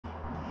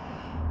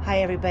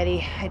Hi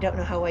everybody. I don't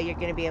know how well you're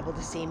going to be able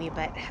to see me,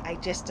 but I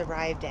just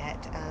arrived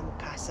at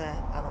Casa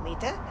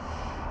Alameda,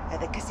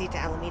 the Casita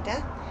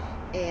Alameda,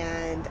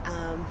 and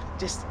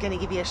just going to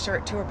give you a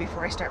short tour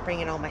before I start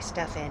bringing all my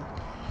stuff in.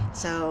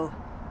 So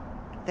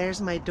there's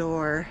my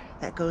door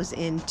that goes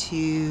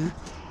into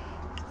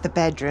the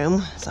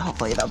bedroom, so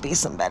hopefully there'll be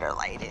some better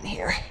light in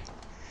here.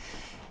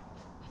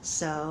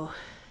 So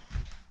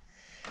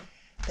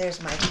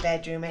there's my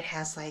bedroom. It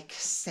has like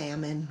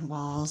salmon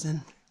walls and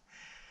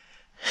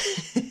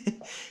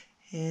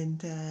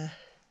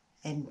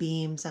and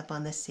beams up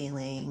on the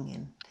ceiling,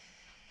 and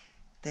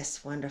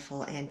this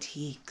wonderful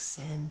antiques,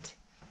 and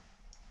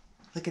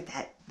look at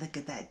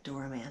that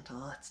door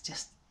mantle. It's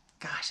just,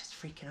 gosh, it's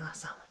freaking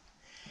awesome.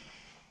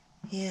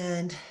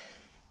 And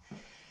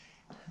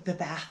the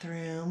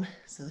bathroom,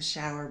 so the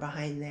shower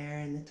behind there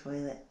and the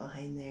toilet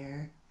behind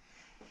there.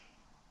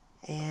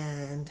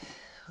 And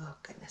oh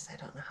goodness, I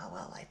don't know how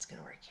well light's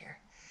gonna work here.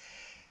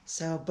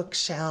 So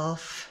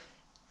bookshelf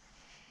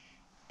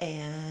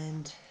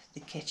and the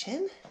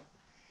kitchen.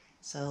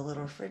 So a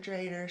little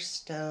refrigerator,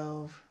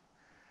 stove.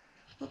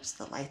 Oops,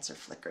 the lights are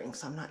flickering,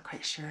 so I'm not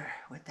quite sure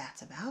what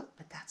that's about,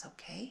 but that's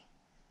okay.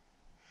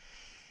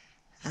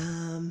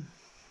 A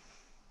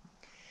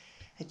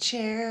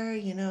chair,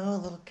 you know, a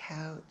little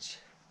couch.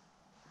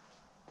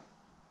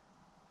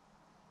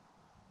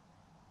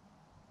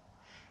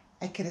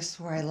 I could have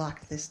swore I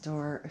locked this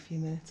door a few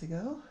minutes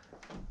ago.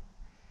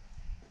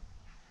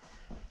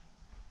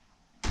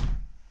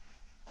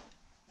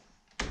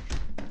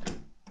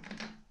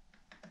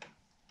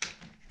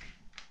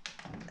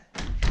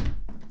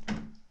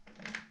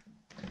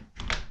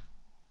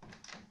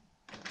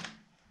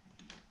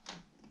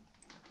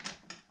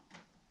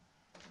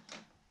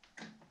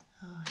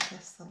 Oh, I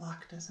guess the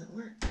lock doesn't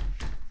work.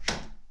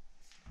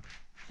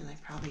 And I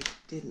probably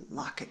didn't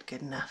lock it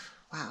good enough.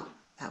 Wow,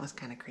 that was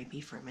kind of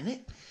creepy for a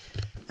minute.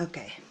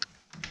 Okay.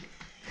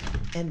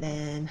 And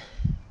then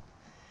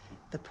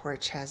the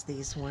porch has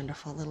these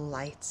wonderful little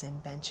lights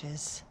and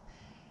benches.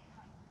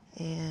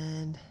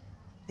 And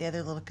the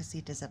other little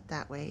casita's up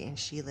that way, and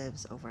she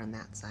lives over on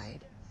that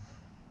side.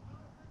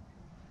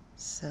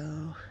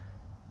 So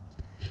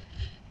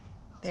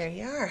there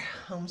you are,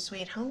 home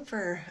sweet home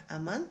for a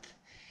month.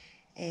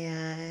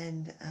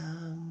 And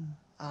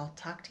I'll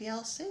talk to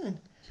y'all soon.